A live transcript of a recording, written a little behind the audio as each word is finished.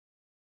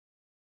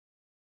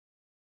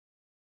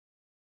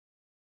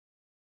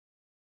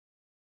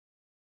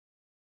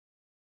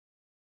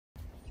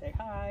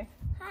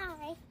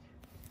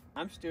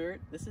I'm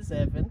Stuart, this is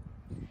Evan,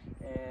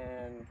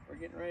 and we're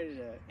getting ready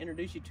to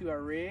introduce you to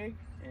our rig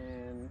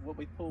and what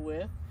we pull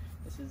with.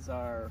 This is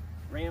our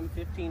Ram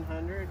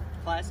 1500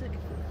 Classic.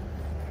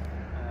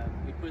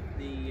 We put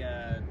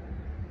the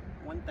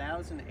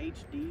 1000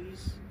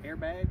 HDs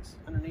airbags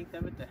underneath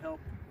of it to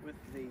help with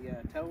the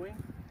towing.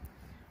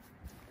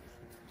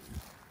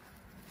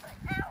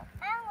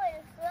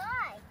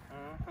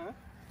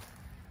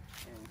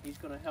 And he's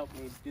going to help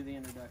me do the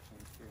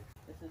introductions here.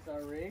 This is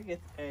our rig.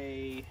 It's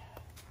a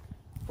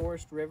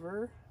Forest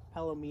River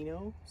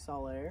Palomino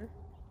SolAire,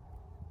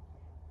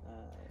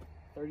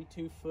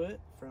 32 foot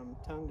from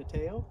tongue to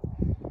tail.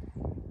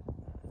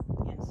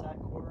 The inside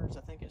quarters,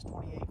 I think, is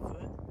 28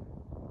 foot.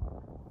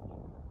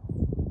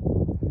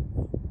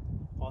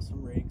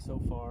 Awesome rig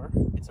so far.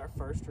 It's our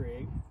first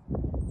rig.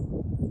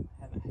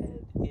 Haven't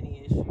had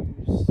any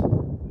issues,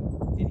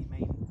 any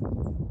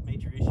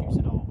major issues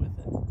at all with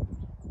it.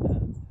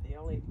 The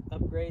only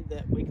upgrade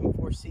that we can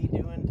foresee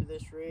doing to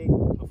this rig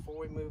before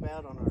we move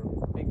out on our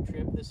big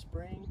trip this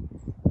spring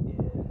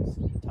is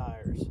the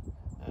tires.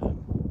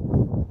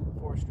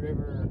 Forest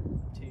River,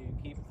 to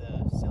keep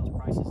the sales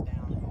prices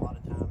down, a lot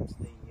of times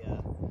the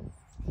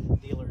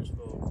dealers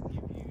will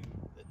give you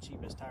the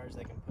cheapest tires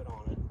they can put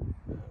on it,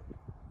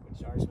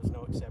 which ours was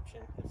no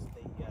exception. It's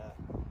the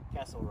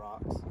Castle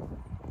Rocks.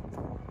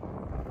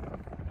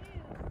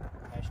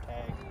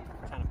 Hashtag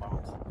China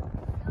Bombs.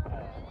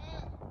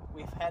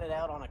 We've had it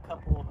out on a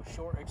couple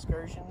short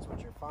excursions,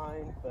 which are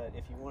fine, but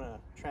if you want to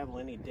travel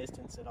any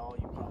distance at all,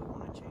 you probably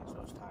want to change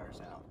those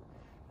tires out.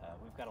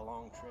 We've got a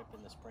long trip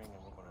in the spring, and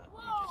we're going to do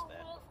just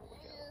that before we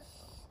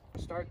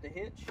go. Start the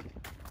hitch.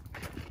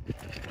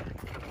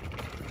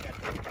 We've got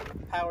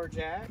the power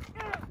jack,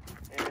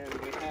 and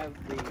we have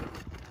the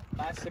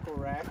bicycle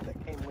rack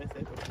that came with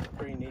it, which is a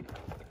pretty neat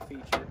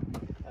feature.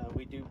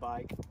 We do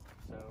bike,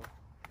 so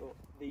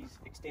these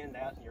extend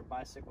out, and your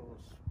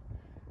bicycles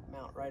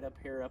mount right up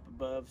here, up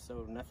above,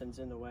 so nothing's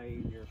in the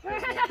way. Your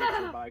kids won't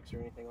hit your bikes or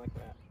anything like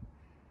that.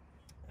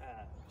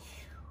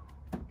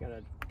 Got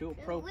a dual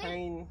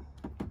propane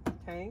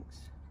tanks.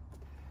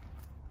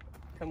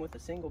 Come with a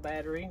single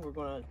battery. We're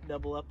going to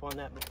double up on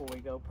that before we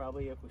go,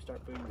 probably, if we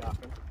start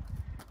boondocking.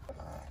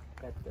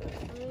 Got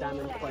the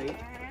diamond plate.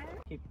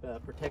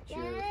 Protect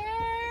your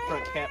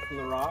front cap from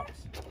the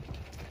rocks.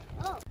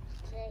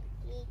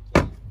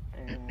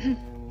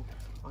 And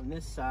on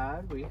this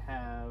side we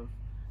have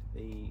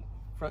the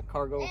front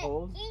cargo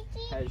hold.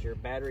 Has your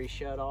battery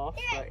shut off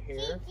right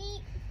here.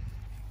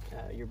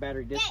 Your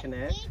battery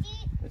disconnect.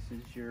 This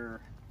is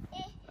your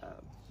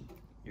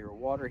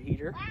water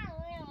heater.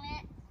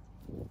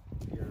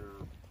 Your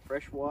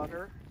fresh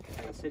water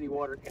and city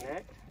water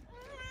connect.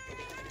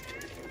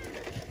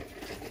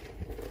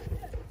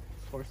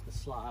 Of course, the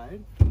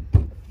slide.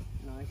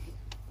 Nice.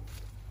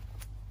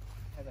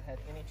 Haven't had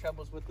any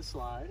troubles with the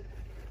slide.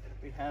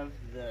 We have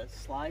the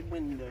slide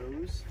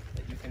windows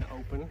that you can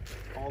open.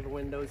 All the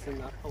windows in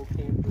the whole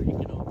camper you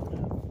can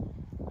open up.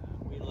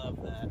 We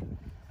love that.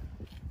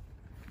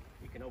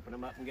 You can open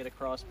them up and get a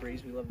cross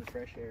breeze. We love the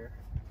fresh air.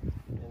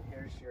 And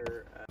here's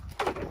your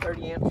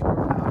 30 amp shore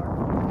power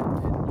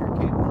and your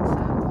cable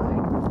inside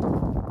light.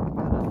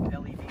 Got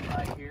an LED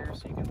light here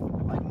so you can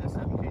lighten this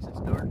up in case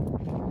it's dark.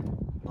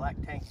 Black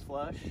tanks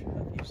flush.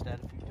 I've used that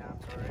a few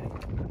times already.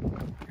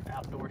 Your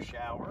outdoor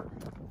shower,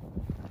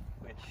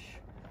 which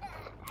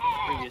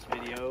previous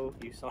video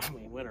you saw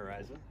me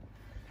winterizing.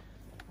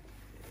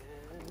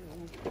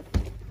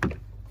 And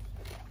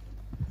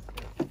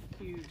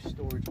huge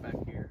storage back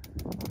here.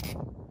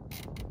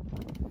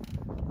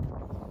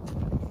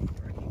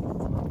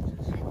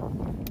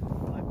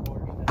 Black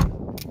water stuff,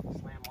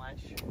 slam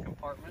latch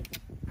compartment.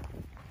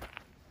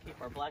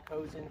 Keep our black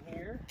hose in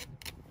here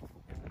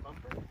in the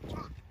bumper.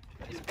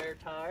 A spare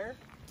tire.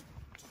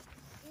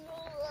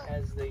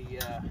 Has the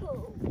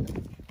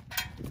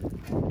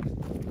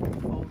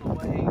fold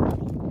away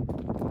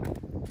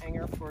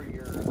hanger for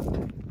your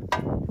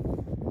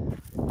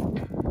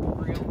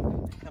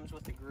grill. It comes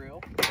with the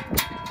grill.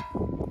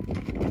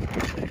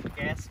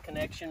 Gas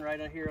connection right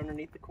here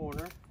underneath the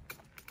corner.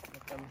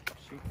 I'll come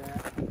shoot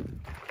that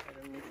right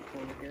underneath the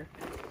corner here.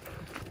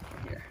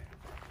 Here.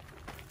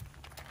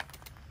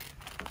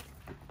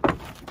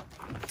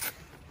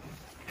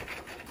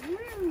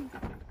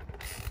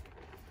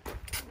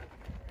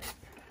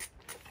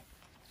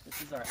 This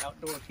is our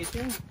outdoor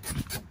kitchen.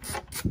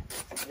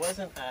 It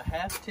wasn't a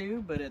have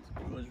to, but it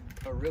was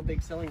a real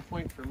big selling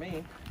point for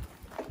me.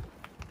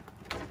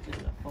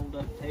 Just a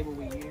fold-up table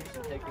we use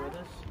and take with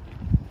us.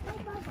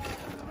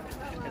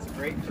 Has a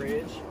great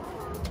fridge,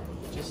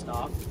 just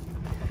stock.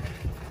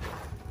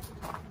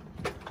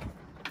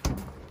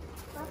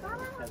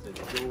 Has a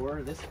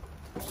door. This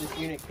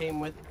unit came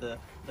with the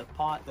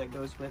pot that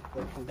goes with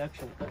the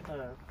conduction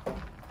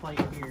plate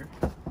here.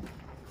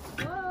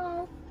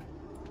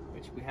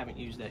 Which we haven't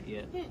used that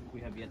yet.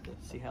 We have yet to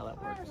see how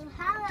that works.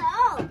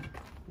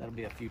 That'll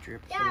be a future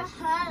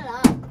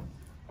episode.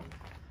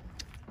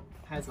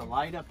 Has a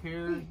light up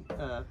here.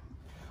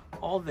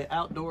 All the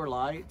outdoor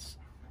lights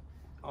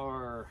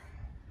are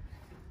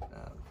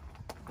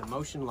the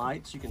motion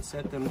lights. You can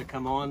set them to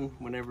come on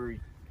whenever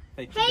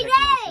they check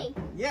motion.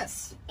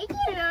 Yes. I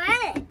can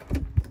on it.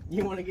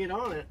 You want to get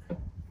on it?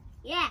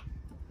 Yeah.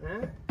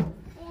 Huh?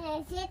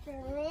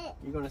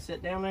 You're going to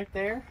sit down right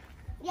there?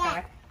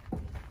 Yeah.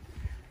 Okay.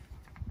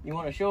 You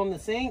want to show them the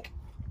sink?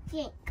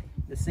 Sink.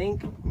 The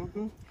sink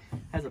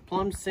has a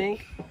plumbed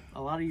sink.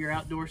 A lot of your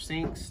outdoor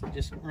sinks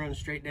just run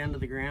straight down to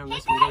the ground.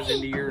 This one goes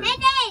into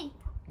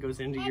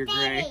your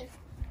gray.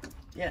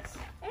 Yes.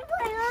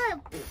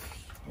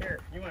 Here,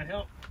 you want to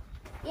help?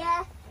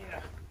 Yeah.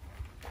 Yeah.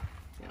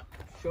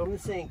 Show them the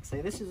sink.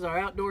 Say, this is our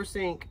outdoor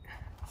sink.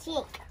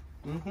 Sink.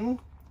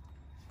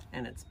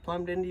 And it's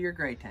plumbed into your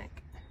gray tank.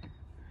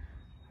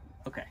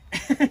 Okay.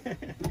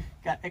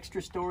 Got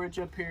extra storage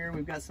up here.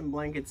 We've got some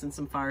blankets and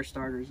some fire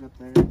starters up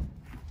there.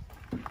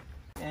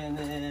 And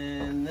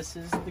then this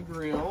is the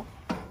grill.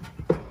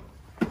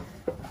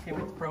 Okay,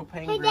 with the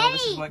propane grill. Daddy.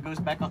 This is what goes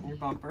back on your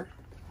bumper.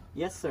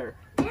 Yes, sir.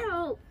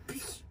 No.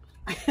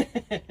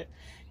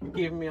 You're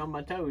keeping me on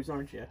my toes,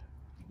 aren't you?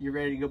 You're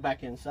ready to go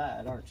back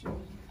inside, aren't you?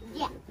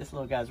 Yeah. This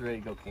little guy's ready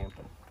to go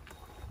camping.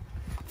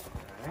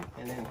 All right,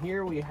 and then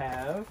here we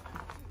have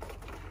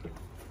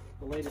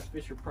the latest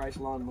Fisher Price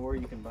lawnmower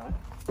you can buy.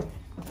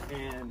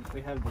 And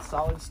we have the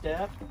solid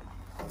step,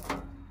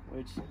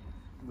 which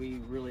we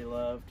really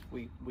loved.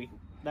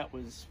 That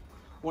was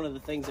one of the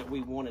things that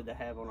we wanted to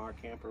have on our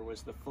camper,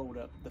 was the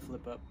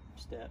flip up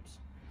steps.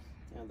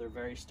 They're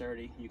very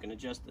sturdy. You can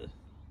adjust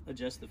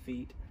the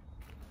feet.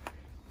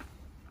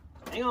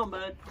 Hang on,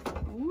 bud.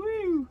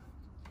 Woo!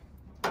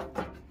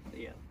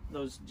 Yeah,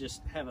 those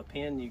just have a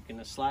pin. You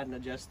can slide and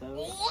adjust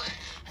those.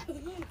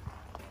 And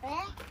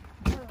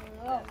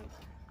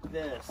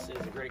this is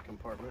a great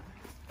compartment.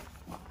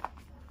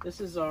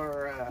 This is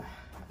our,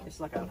 it's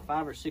like a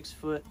 5 or 6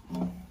 foot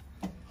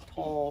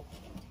tall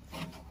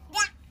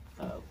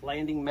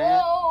landing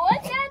mat. Oh,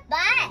 what's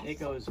that? It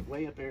goes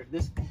way up there.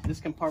 This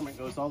compartment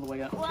goes all the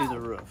way up to the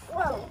roof.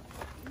 Whoa.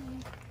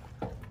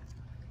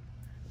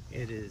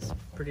 It is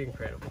pretty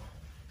incredible.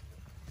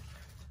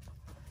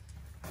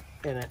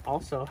 And it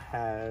also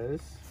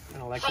has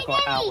an electrical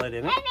outlet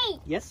in it.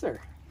 Daddy. Yes, sir.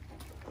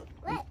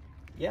 What?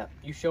 Yep.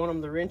 You showing them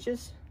the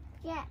wrenches?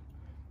 Yeah.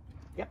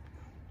 Yep.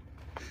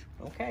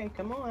 Okay,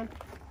 come on.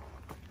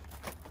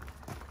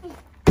 All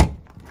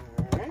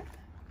right.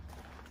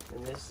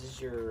 And this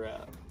is your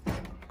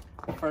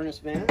furnace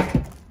vent.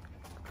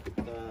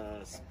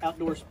 The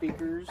outdoor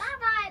speakers.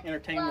 Bye-bye.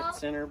 Entertainment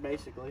center,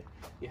 basically.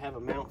 You have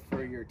a mount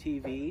for your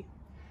TV.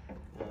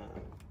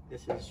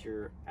 This is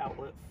your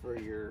outlet for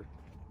your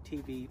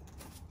TV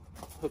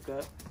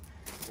hookup,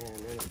 and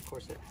then of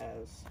course it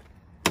has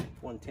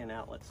 110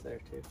 outlets there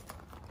too.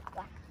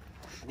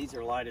 These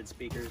are lighted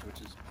speakers,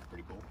 which is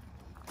pretty cool.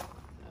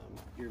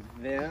 Your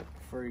vent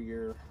for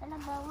your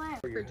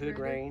hood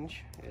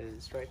range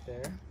is right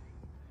there.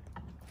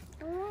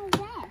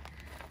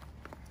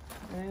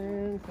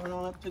 And coming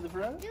on up to the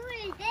front. What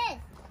is this?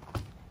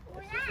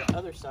 This is the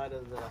other side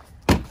of the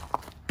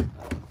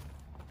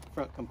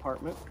front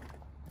compartment.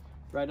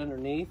 Right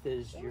underneath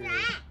is your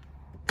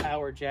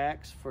power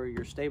jacks for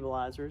your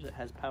stabilizers. It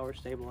has power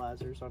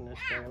stabilizers on this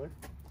trailer,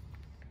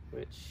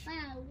 which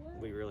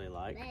we really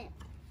like.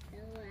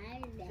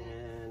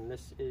 And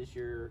this is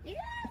your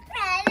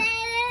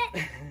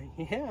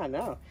yeah, I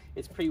know.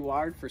 It's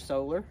pre-wired for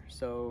solar,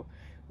 so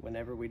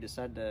whenever we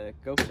decide to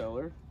go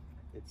solar,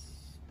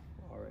 it's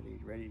already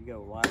ready to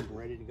go, wired and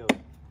ready to go.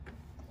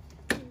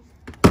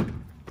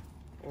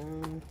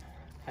 And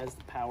has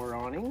the power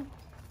awning.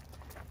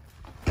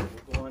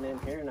 Go on in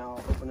here and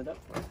I'll open it up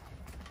for you.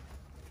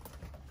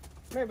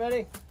 Come here,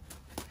 buddy.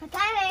 I'm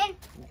coming.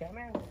 You come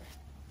here.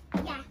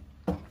 Yeah.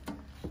 All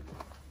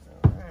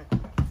right.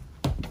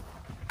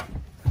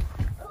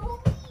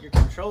 Your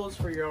controls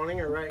for your awning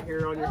are right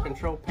here on your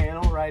control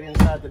panel, right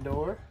inside the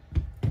door.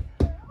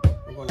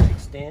 We're going to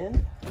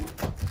extend.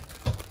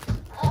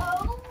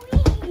 Oh,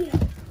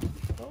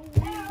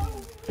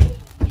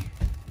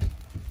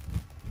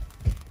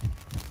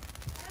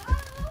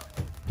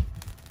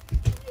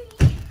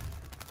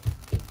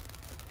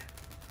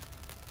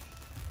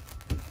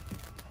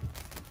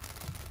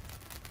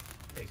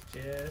 Takes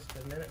just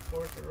a minute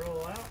for it to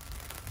roll out.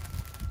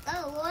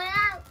 oh, what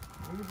out?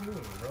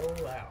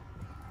 Roll out.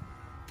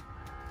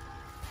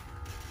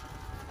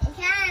 It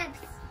comes.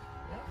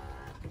 Yep.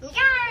 It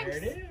comes. There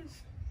it is.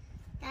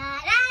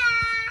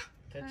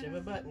 Ta-da! Touch of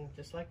a button,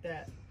 just like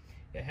that.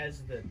 It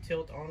has the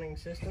tilt awning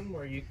system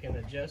where you can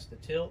adjust the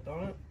tilt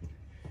on it,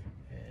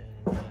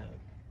 and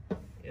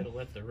it'll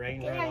let the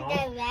rain run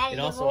off. It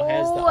also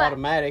has the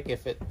automatic.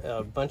 If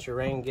a bunch of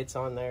rain gets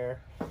on there,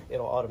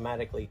 it'll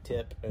automatically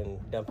tip and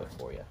dump it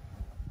for you.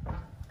 All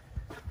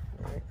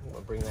right, I'm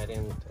gonna bring that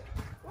in to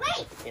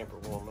let the camper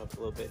warm up a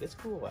little bit. It's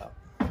cool out.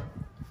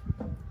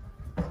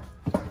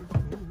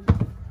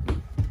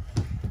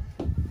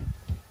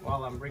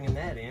 While I'm bringing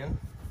that in,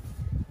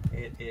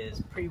 it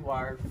is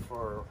pre-wired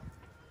for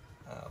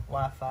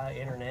Wi-Fi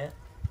internet.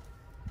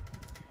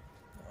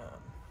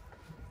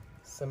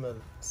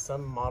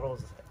 Some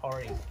models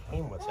already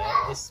came with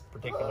that. This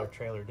particular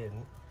trailer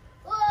didn't.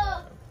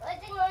 Whoa!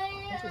 Which is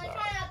all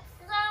right.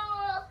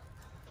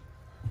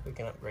 We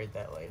can upgrade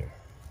that later.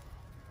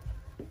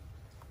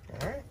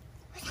 All right.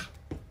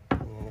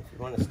 And if you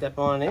want to step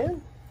on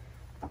in,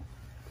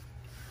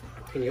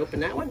 can you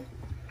open that one?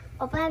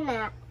 Open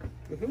that.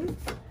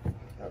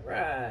 All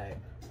right.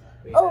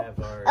 We Oh, have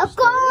our a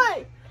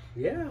car!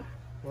 Yeah.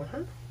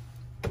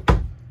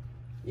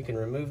 You can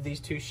remove these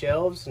two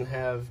shelves and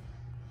have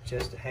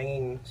just a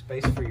hanging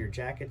space for your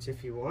jackets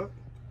if you want.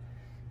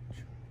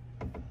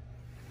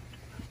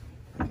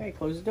 Okay,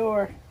 close the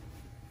door.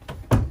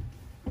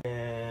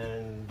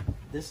 And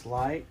this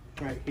light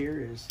right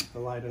here is the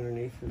light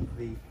underneath of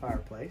the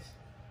fireplace.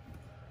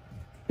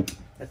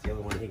 That's the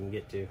only one he can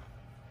get to.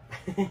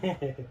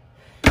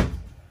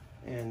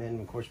 And then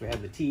of course we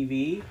have the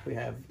TV. We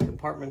have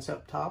compartments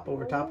up top,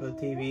 over top of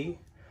the TV.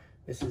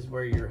 This is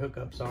where your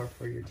hookups are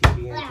for your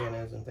TV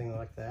antennas and things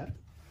like that.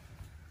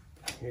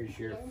 Here's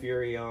your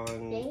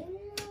Furrion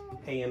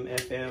AM,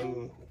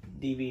 FM,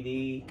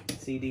 DVD,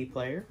 CD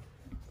player.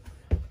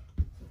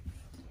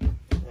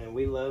 And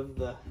we love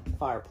the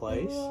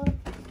fireplace.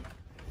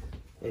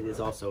 It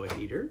is also a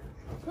heater.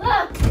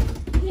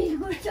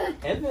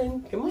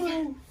 Evan, come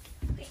on.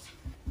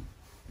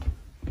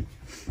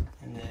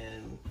 And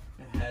then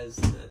it has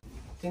the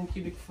 10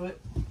 cubic foot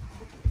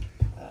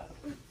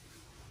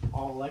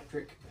all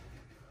electric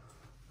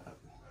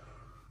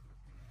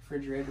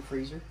refrigerator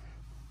freezer.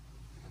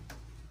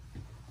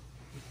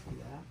 See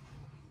that?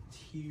 It's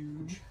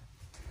huge.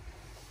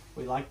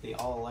 We like the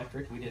all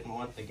electric. We didn't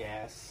want the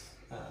gas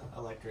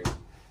electric.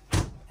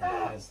 And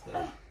it has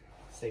the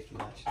safety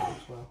latch there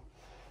as well.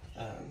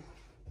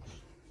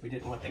 We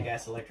didn't want the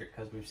gas electric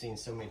because we've seen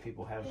so many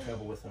people have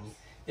trouble with them,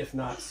 if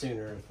not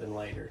sooner than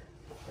later.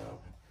 So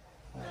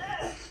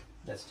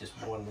that's just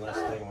one less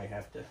thing we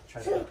have to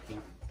try to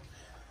upkeep.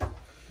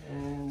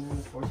 And then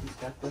of course it's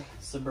got the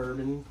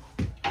Suburban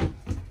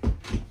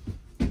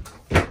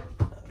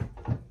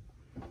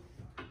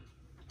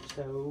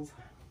stove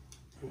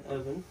and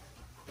oven,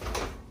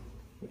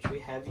 which we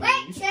have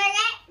used.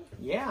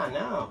 Yeah, I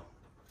know.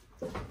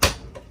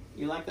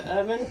 You like the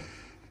oven?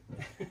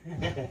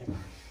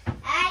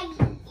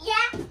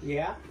 Yeah.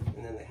 Yeah,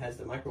 and then it has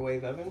the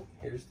microwave oven.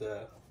 Here's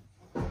the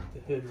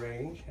hood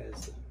range,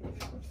 has the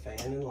fan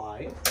and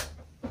light.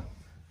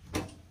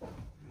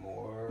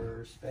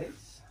 More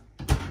space.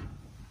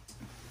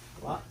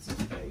 Lots of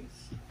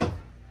space.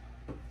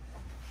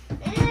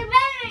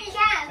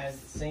 Has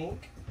the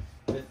sink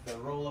with the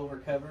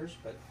rollover covers,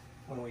 but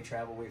when we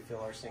travel we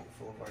fill our sink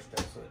full of our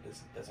stuff so it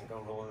doesn't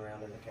go rolling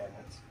around in the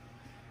cabinets.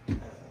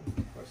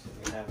 Of course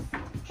we have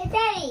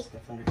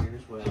stuff under here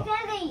as well.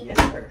 Daddy. Yes,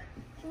 sir.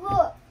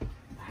 Look.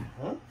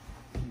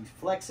 You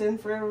flexing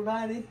for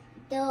everybody?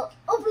 The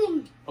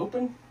open.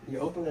 Open? You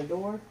open the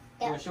door?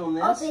 Yeah. You want to show them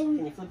this? Open.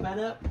 Can you flip that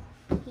up?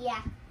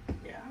 Yeah.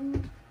 Yeah.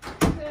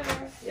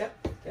 Yep.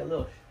 Got a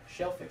little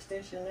shelf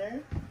extension there.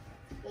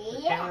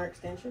 Yeah. Counter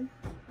extension.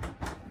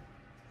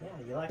 Yeah,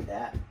 you like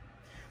that?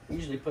 We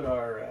usually put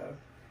our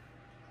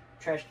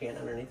trash can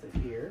underneath of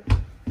here.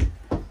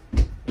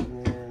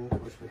 And then, of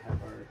course, we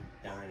have our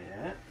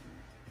dinette,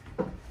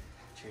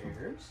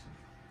 chairs.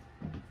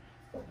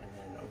 And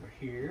then over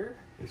here,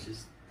 which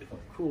is the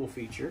cool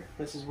feature,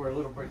 this is where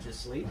Little Britches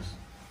sleeps.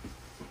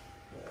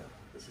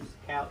 This is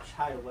the couch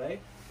hideaway.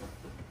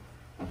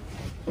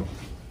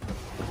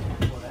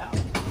 Pull it out.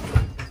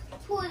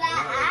 Pull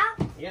that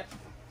out. Yep.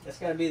 That's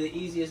got to be the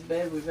easiest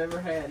bed we've ever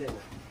had, isn't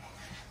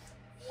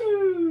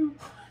it?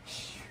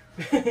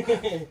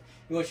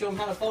 You want to show them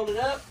how to fold it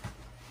up?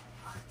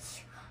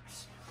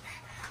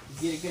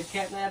 Get a good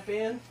cat nap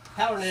in.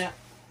 Power nap.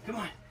 Come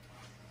on.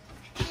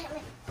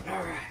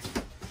 All right.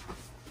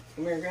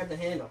 Come here and grab the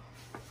handle.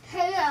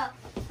 Hello.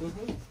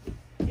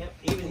 Yep,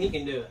 even he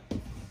can do it.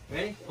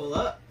 Ready? Pull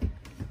up.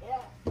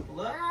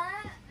 Pull up.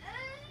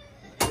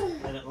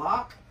 Let it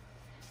lock.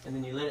 And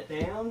then you let it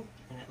down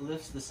and it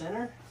lifts the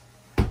center.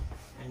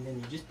 And then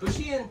you just push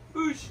in.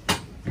 Push.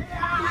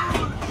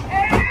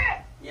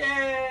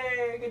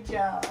 Yay! Good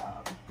job.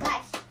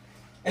 Nice.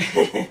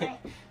 You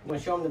want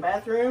to show them the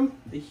bathroom?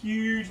 The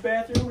huge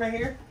bathroom right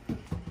here.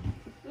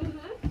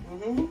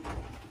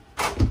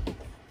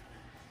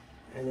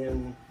 And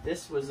then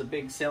this was a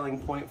big selling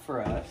point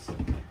for us.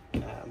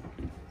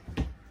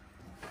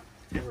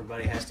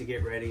 Everybody has to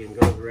get ready and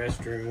go to the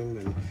restroom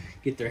and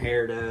get their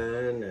hair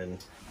done. And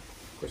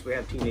of course, we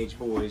have teenage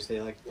boys.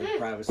 They like their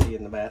privacy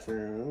in the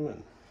bathroom.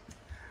 And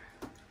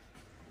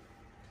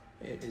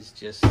it is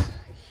just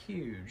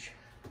huge.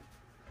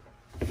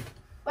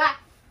 What?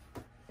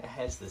 It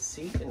has the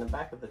seat in the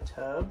back of the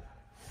tub.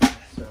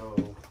 So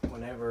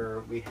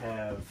whenever we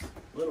have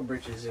Little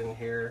Britches in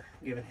here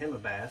giving him a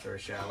bath or a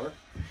shower,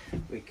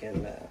 we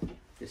can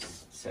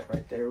just sit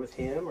right there with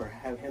him or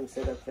have him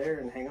sit up there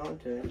and hang on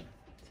to him.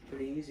 It's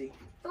pretty easy.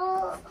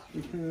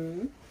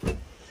 And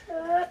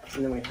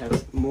then we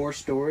have more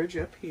storage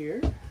up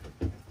here.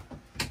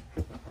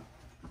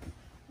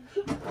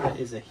 That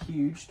is a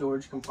huge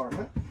storage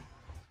compartment.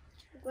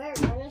 Where are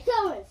the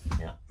donuts?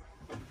 Yeah.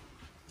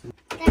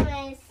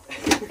 Donuts.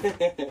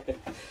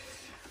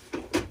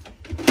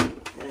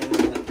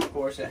 And of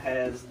course it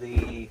has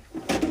the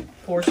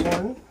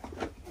porcelain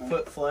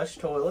foot flush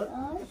toilet.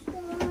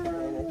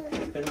 And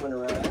it's been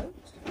winterized.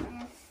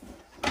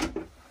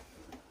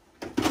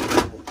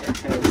 It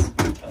has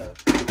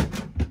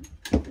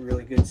a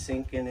really good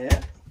sink in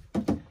it.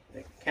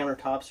 The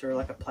countertops are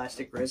like a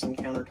plastic resin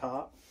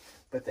countertop,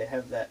 but they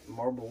have that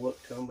marble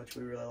look to them, which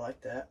we really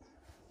like that.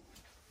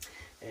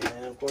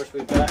 And of course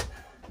we've got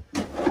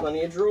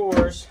plenty of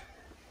drawers,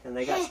 and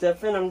they got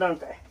stuff in them, don't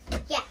they?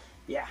 Yeah.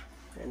 Yeah.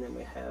 And then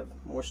we have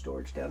more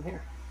storage down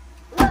here.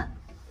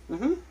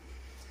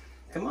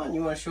 Come on,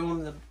 you want to show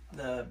them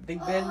the big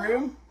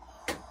bedroom?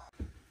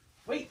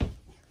 Wait.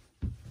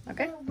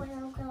 Okay.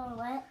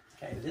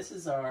 Okay, this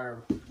is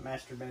our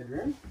master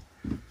bedroom.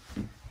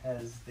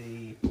 Has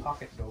the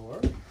pocket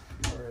door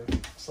or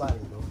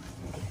sliding door.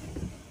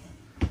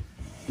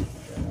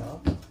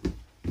 So,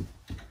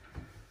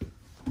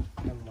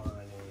 come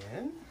on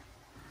in.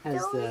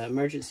 Has the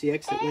emergency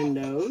exit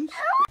windows.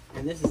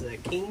 And this is a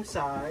king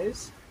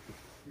size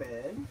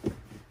bed,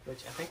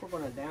 which I think we're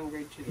going to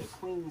downgrade to the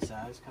queen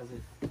size because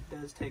it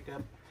does take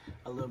up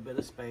a little bit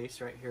of space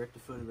right here at the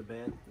foot of the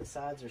bed. The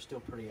sides are still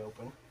pretty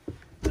open.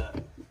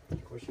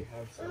 Of course, you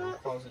have some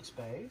closet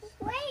space.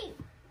 Wait.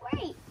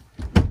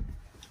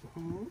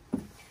 And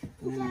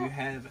then you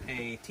have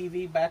a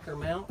TV backer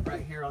mount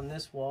right here on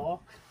this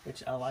wall,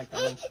 which I liked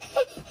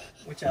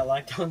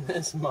on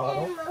this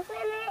model.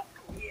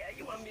 Yeah,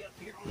 you want me up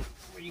here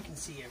where you can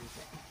see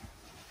everything.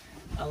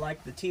 I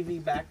like the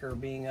TV backer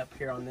being up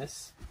here on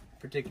this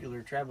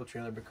particular travel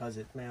trailer because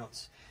it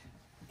mounts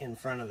in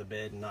front of the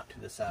bed and not to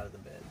the side of the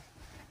bed.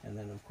 And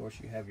then of course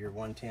you have your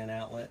 110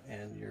 outlet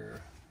and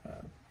your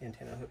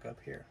antenna hook up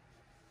here.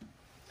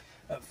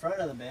 Up front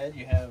of the bed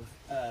you have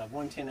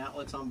 110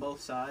 outlets on both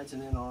sides,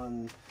 and then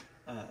on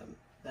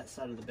that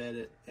side of the bed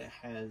it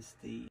has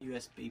the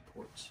USB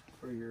ports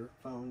for your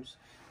phones.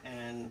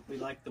 And we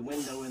like the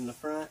window in the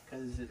front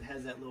because it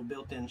has that little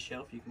built-in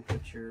shelf. You can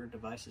put your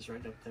devices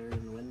right up there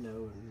in the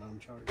window and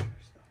on charger and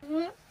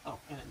stuff. Oh,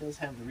 and it does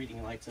have the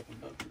reading lights up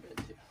above the bed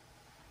too.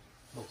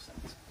 Both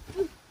sides.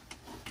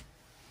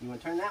 You want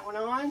to turn that one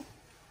on?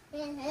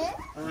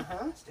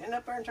 Stand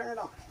up there and turn it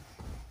on.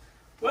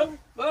 Whoop,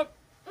 whoop.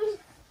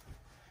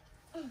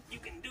 You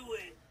can do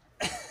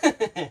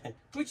it.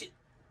 Push it.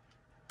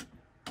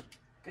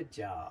 Good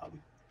job.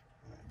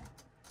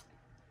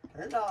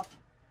 Turn it off.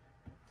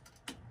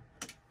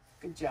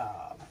 Good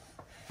job.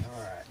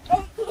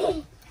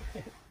 Alright.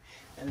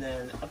 And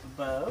then up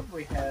above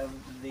we have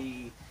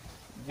the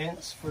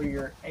vents for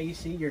your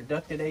AC, your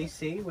ducted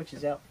AC, which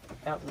is out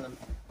in the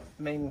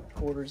main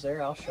quarters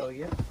there. I'll show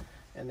you.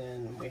 And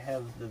then we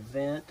have the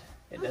vent.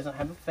 It doesn't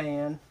have a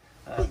fan.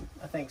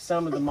 I think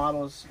some of the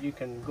models you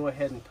can go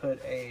ahead and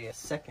put a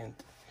second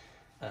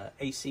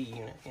AC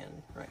unit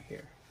in right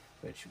here,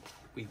 which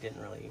we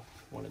didn't really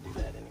want to do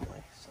that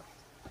anyway. So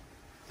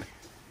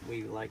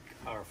we like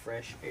our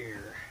fresh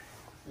air.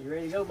 You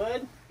ready to go,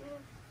 bud?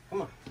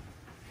 Come on.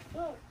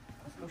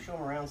 Let's go show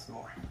them around some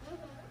more.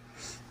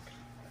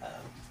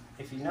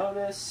 If you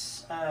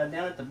notice, down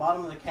at the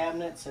bottom of the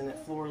cabinets and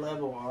at floor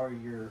level are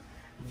your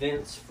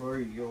vents for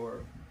your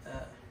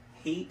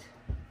heat.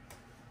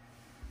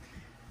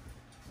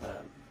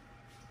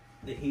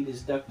 The heat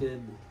is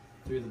ducted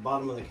through the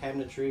bottom of the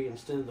cabinetry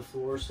instead of the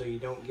floor, so you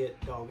don't get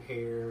dog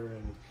hair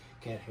and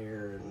cat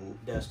hair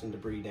and dust and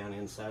debris down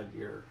inside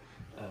your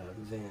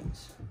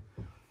vents.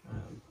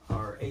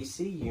 Our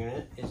AC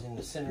unit is in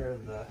the center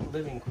of the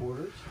living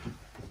quarters.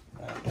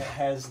 It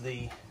has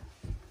the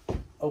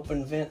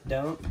open vent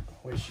dump,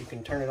 which you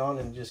can turn it on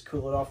and just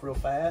cool it off real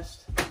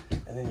fast.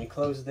 And then you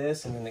close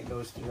this, and then it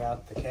goes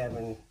throughout the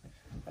cabin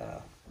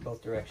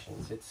both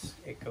directions.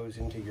 It goes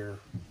into your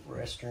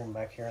restroom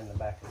back here in the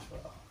back as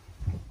well.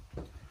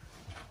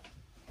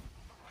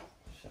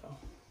 So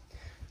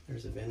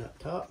there's a vent up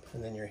top,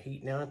 and then your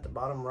heat now at the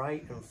bottom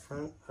right in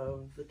front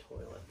of the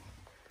toilet,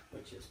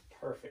 which is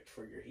perfect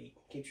for your heat.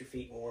 Keeps your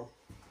feet warm.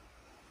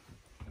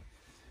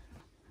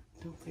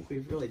 Don't think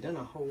we've really done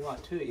a whole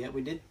lot to it yet.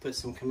 We did put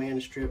some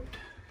command stripped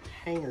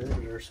hangers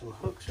or some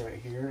hooks right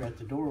here at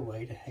the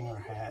doorway to hang our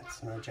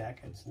hats and our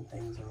jackets and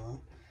things on.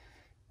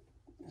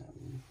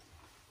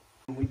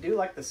 We do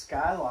like the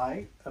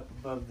skylight up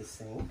above the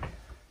sink.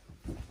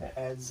 It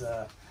adds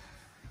a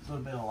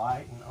little bit of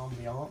light and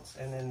ambiance.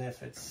 And then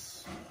if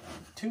it's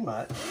too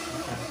much,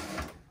 you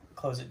can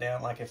close it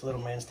down. Like if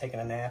little man's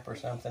taking a nap or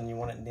something, you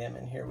want it dim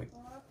in here, we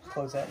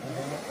close that and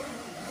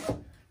dim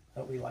it.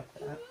 But we like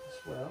that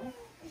as well.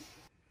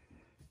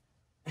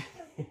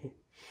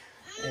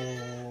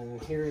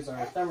 And here's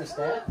our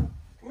thermostat.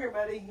 Come here,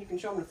 buddy. You can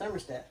show them the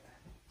thermostat.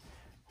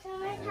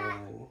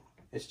 And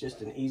it's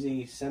just an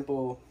easy,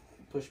 simple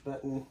push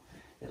button.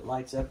 It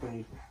lights up when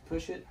you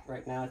push it.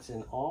 Right now it's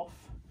in off.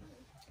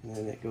 And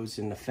then it goes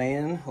into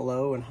fan,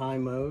 low and high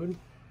mode.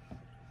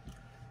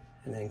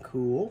 And then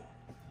cool,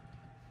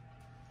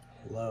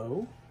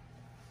 low,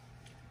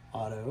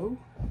 auto,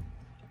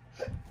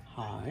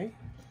 high,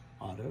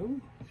 auto.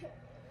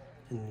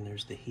 And then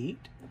there's the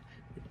heat.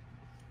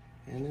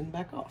 And then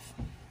back off.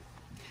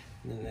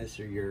 And then those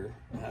are your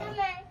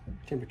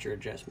temperature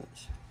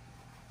adjustments.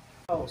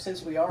 Oh,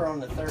 since we are on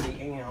the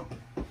 30 amp,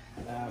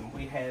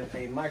 We have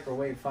a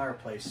microwave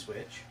fireplace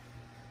switch.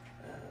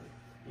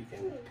 You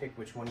can pick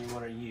which one you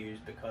want to use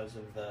because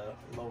of the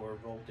lower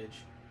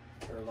voltage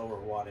or lower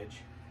wattage.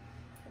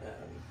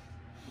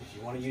 If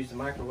you want to use the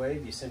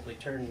microwave, you simply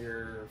turn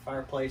your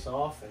fireplace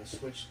off and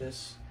switch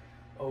this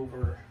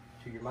over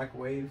to your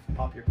microwave,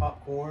 pop your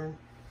popcorn,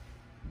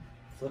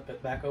 flip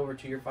it back over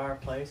to your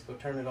fireplace, go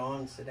turn it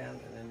on, sit down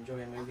and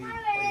enjoy a movie or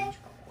eat your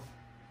popcorn.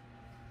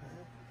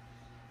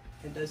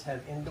 It does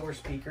have indoor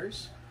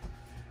speakers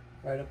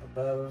right up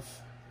above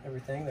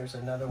everything. There's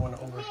another one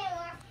over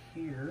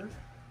here.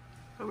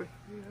 Over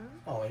here?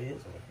 Oh, it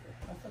is over here.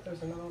 I thought there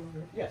was another one over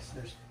here. Yes,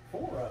 there's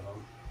 4 of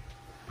them.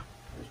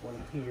 There's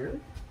one here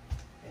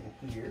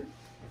and here,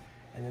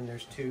 and then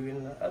there's 2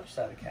 in the other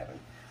side of the cabin.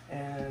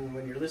 And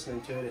when you're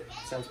listening to it, it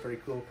sounds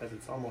pretty cool because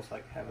it's almost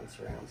like having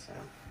surround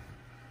sound.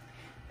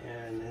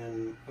 And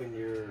then when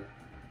you're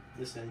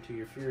listening to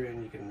your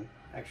Furion, you can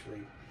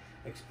actually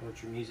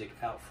export your music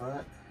out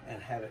front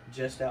and have it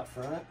just out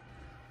front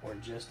or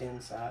just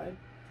inside,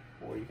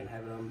 or you can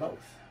have it on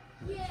both,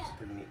 which is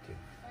pretty neat too.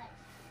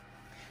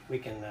 We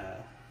can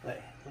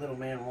let little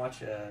man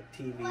watch a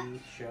TV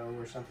show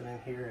or something in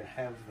here and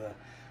have the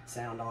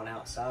sound on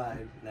outside,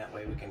 and that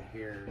way we can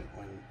hear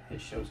when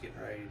his show's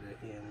getting ready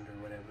to end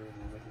or whatever, and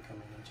then we can come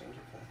in and change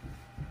it for him.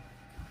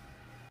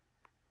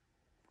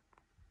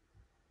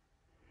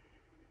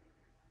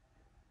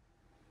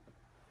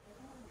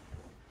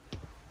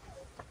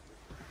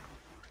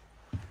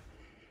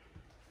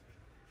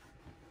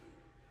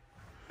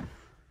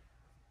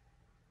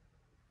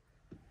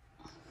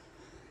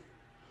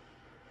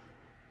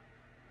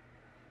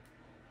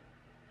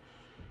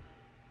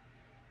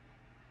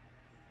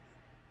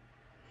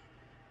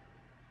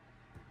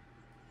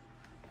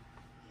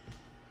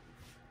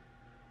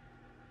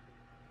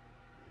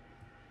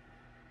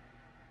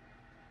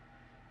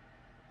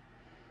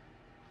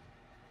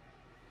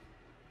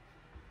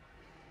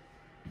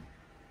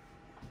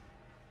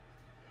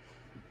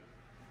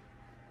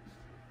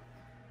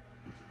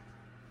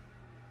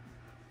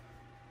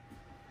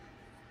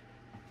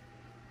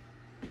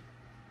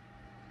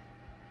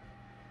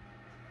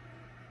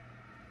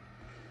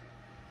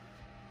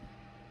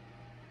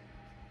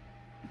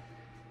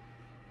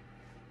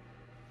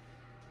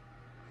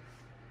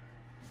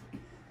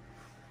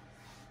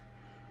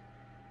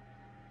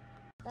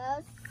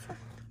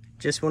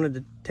 Just wanted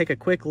to take a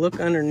quick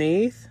look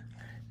underneath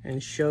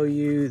and show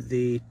you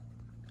the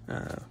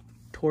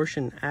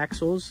torsion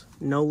axles,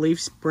 no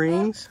leaf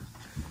springs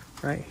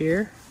right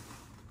here.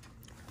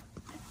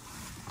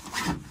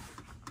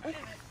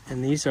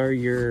 And these are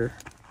your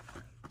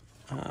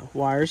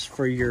wires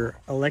for your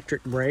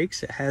electric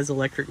brakes. It has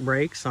electric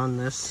brakes on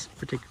this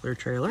particular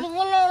trailer.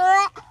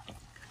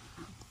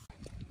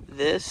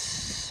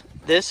 This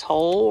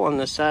hole on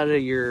the side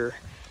of your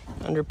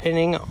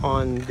underpinning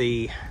on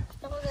the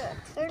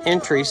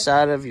entry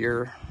side of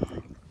your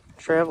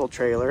travel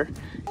trailer,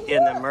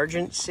 in the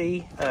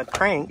emergency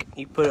crank,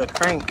 you put a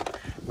crank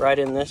right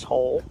in this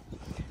hole.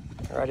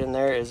 Right in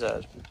there is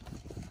the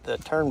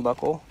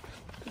turnbuckle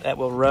that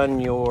will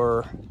run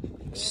your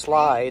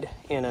slide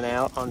in and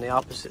out on the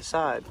opposite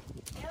side.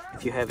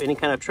 If you have any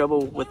kind of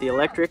trouble with the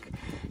electric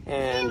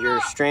and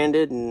you're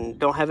stranded and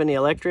don't have any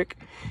electric,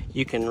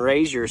 you can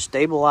raise your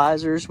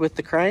stabilizers with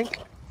the crank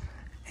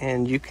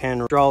and you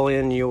can draw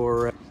in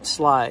your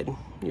slide.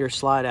 Your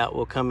slide out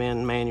will come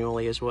in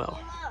manually as well,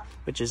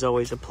 which is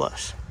always a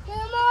plus.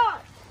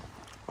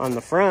 On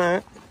the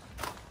front,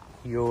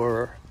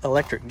 your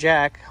electric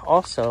jack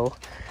also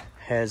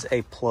has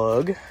a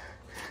plug,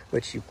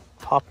 which you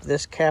pop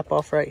this cap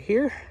off right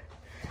here,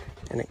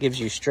 and it gives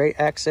you straight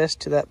access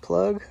to that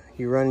plug.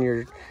 You run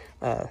your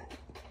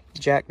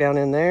jack down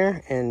in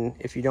there, and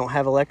if you don't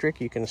have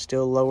electric, you can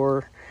still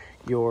lower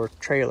your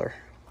trailer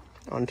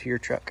onto your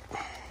truck.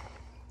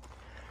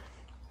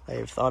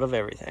 They've thought of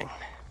everything.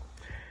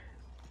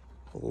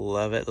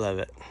 Love it, love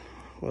it.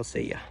 We'll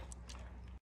see ya.